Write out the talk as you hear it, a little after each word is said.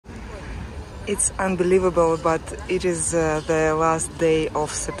It's unbelievable, but it is the last day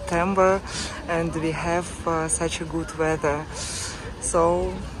of September and we have such a good weather.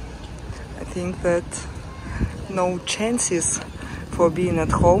 So I think that no chances for being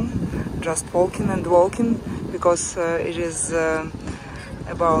at home, just walking and walking, because it is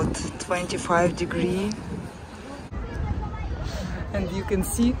about 25 degrees. And you can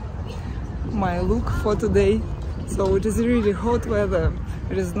see my look for today. So it is really hot weather.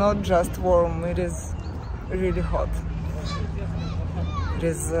 It is not just warm, it is really hot. It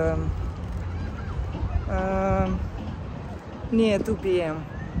is near 2 p.m.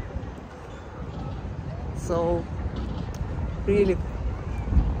 So really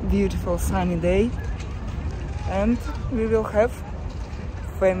beautiful sunny day, and we will have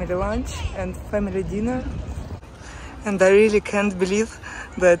family lunch and family dinner. And I really can't believe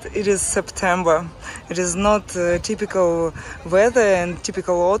that it is September. It is not typical weather and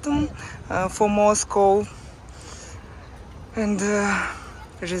typical autumn for Moscow, and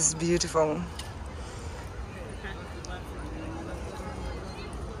it is beautiful.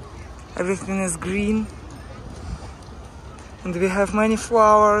 Everything is green and we have many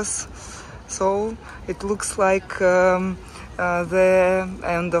flowers, so it looks like the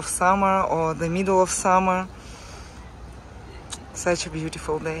end of summer or the middle of summer. Such a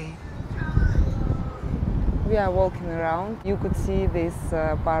beautiful day. We are walking around. You could see this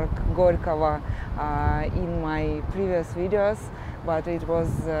park Gorького in my previous videos, but it was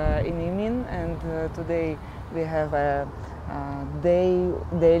in evening, and today we have a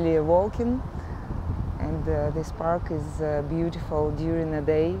daily walking, and this park is beautiful during the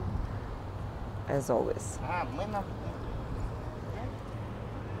day as always.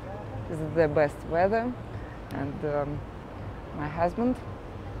 This is the best weather, and my husband.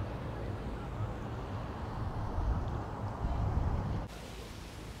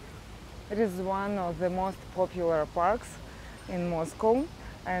 It is one of the most popular parks in Moscow,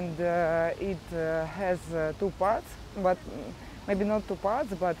 and it has two parts, but maybe not two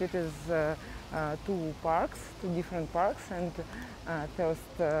parts, but it is two different parks, and first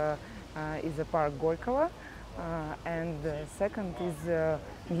is the park Gorького, and second is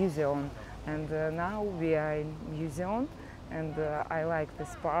museum, and now we are in museum, and I like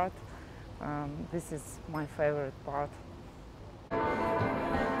this part. This is my favorite part.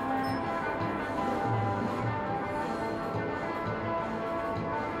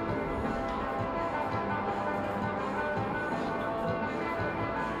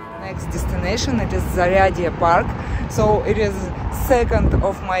 Next destination, it is Zaryadye Park. So it is second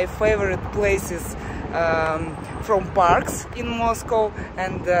of my favorite places from parks in Moscow,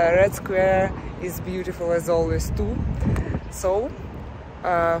 and Red Square is beautiful as always too. So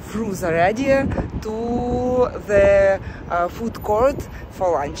through Zaryadye to the food court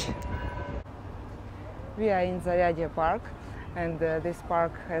for lunch. We are in Zaryadye Park, and this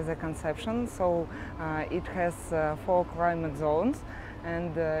park has a conception, so it has 4 climate zones,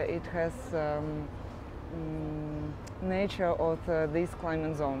 and it has nature of these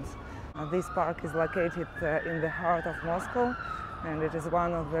climate zones. This park is located in the heart of Moscow, and it is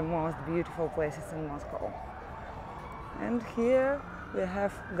one of the most beautiful places in Moscow. And here we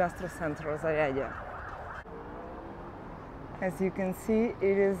have Gastro Center Zaryadye. As you can see,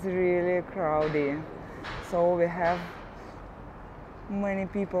 it is really crowded. So we have many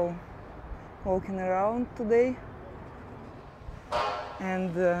people walking around today.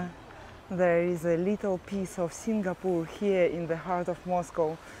 And there is a little piece of Singapore here in the heart of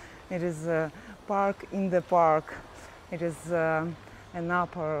Moscow. It is a park in the park. It is an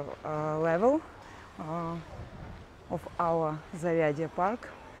upper level of our Zaryadye Park.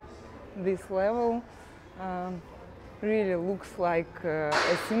 This level really looks like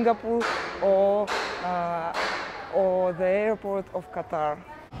a Singapore or the airport of Qatar.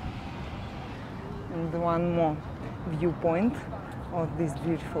 And one more viewpoint of this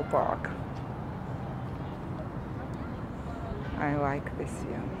beautiful park. I like this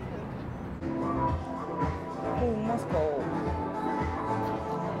here. Oh, Moscow.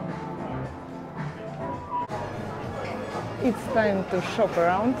 It's time to shop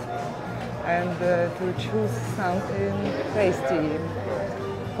around and to choose something tasty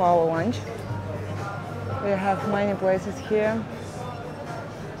for our lunch. We have many places here.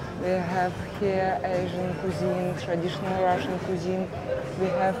 We have here Asian cuisine, traditional Russian cuisine. We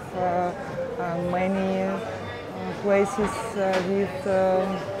have many places with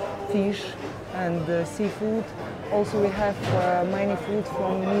fish and seafood. Also we have many food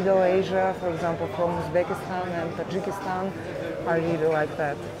from Middle Asia, for example from Uzbekistan and Tajikistan. I really like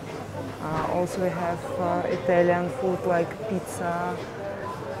that. Also we have Italian food like pizza,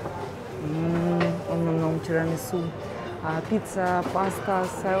 tiramisu, pizza, pasta,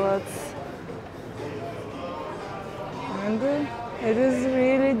 salads, and it is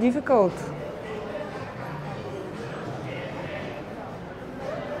really difficult.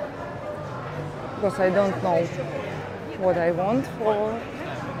 Because I don't know what I want for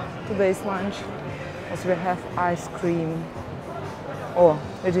today's lunch. Also we have ice cream. Oh,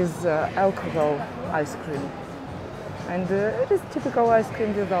 it is alcohol ice cream. And it is typical ice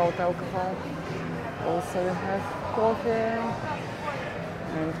cream without alcohol. Also we have coffee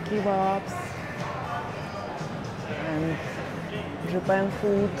and kebabs and Japan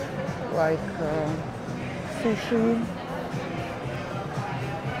food like sushi,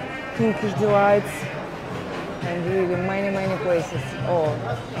 Turkish delights, and really many places. Oh,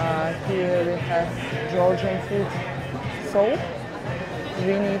 here we have Georgian food. So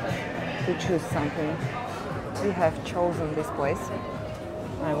we need to choose something. We have chosen this place.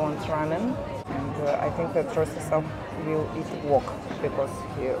 I want ramen, and I think that Rostislav will eat wok because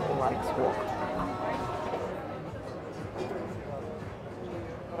he likes wok.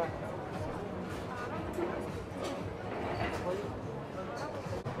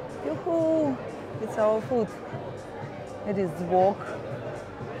 Yoo-hoo! It's our food. It is wok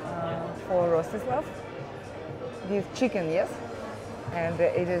for Rostislav with chicken, yes? And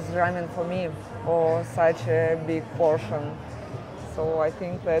it is ramen for me for such a big portion. So I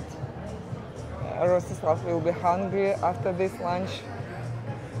think that Rostislav will be hungry after this lunch,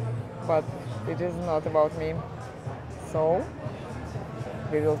 but it is not about me. So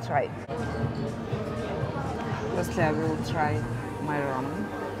we will try. Firstly, I will try my ramen.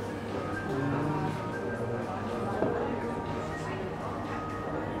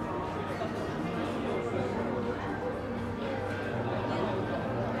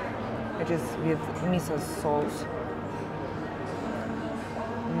 It is with miso sauce,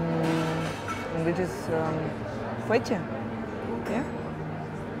 and it is fatty, yeah,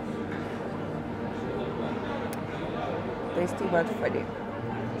 tasty but fatty.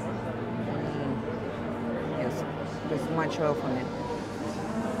 Yes, there's much oil for me.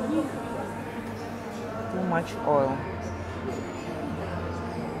 Too much oil.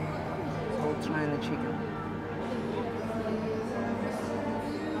 So I'll try the chicken.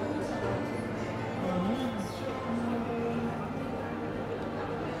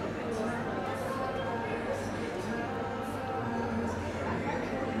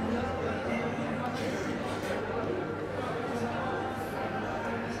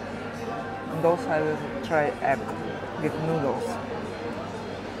 And also I will try egg with noodles.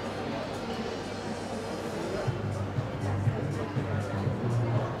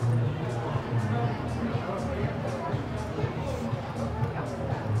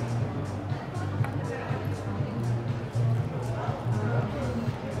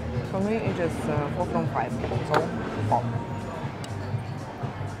 For me it is 4 from 5, so 4.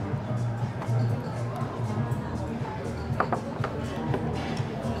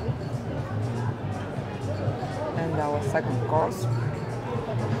 Our second course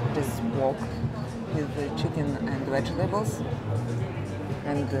is wok with the chicken and vegetables,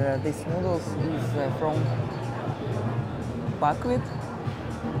 and this noodles is from buckwheat.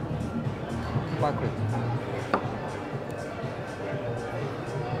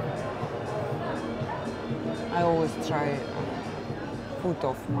 I always try food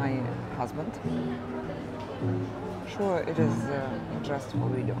of my husband. Sure, it is just for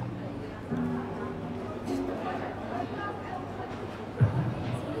video.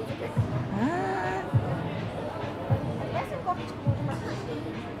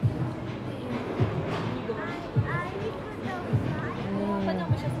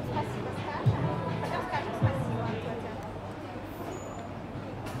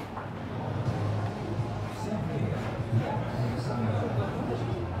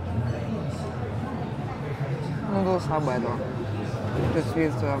 Noodles are better. Just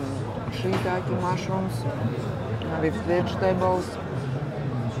with shiitake mushrooms, with vegetables,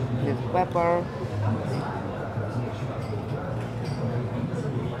 with pepper.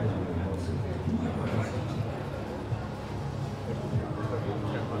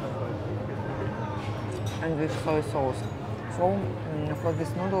 And with soy sauce. So for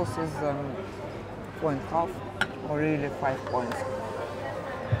these noodles is 4.5 or really 5 points.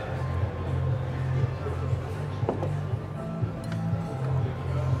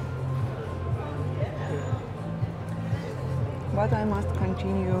 But I must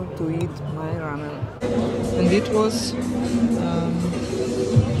continue to eat my ramen. And it was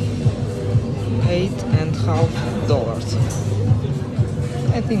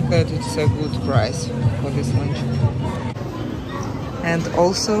 $8.50. I think that it's a good price for this lunch. And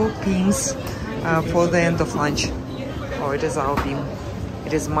also Pim's for the end of lunch. Oh, it is our bean.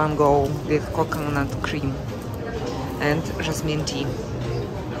 It is mango with coconut cream and jasmine tea.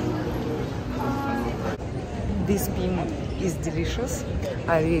 This bean is delicious.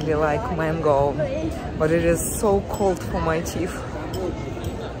 I really like mango, but it is so cold for my teeth.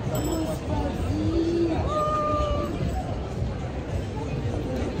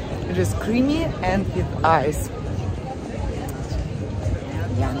 It is creamy and with ice.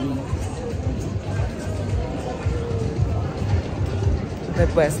 Yummy. The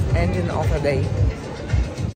best ending of a day.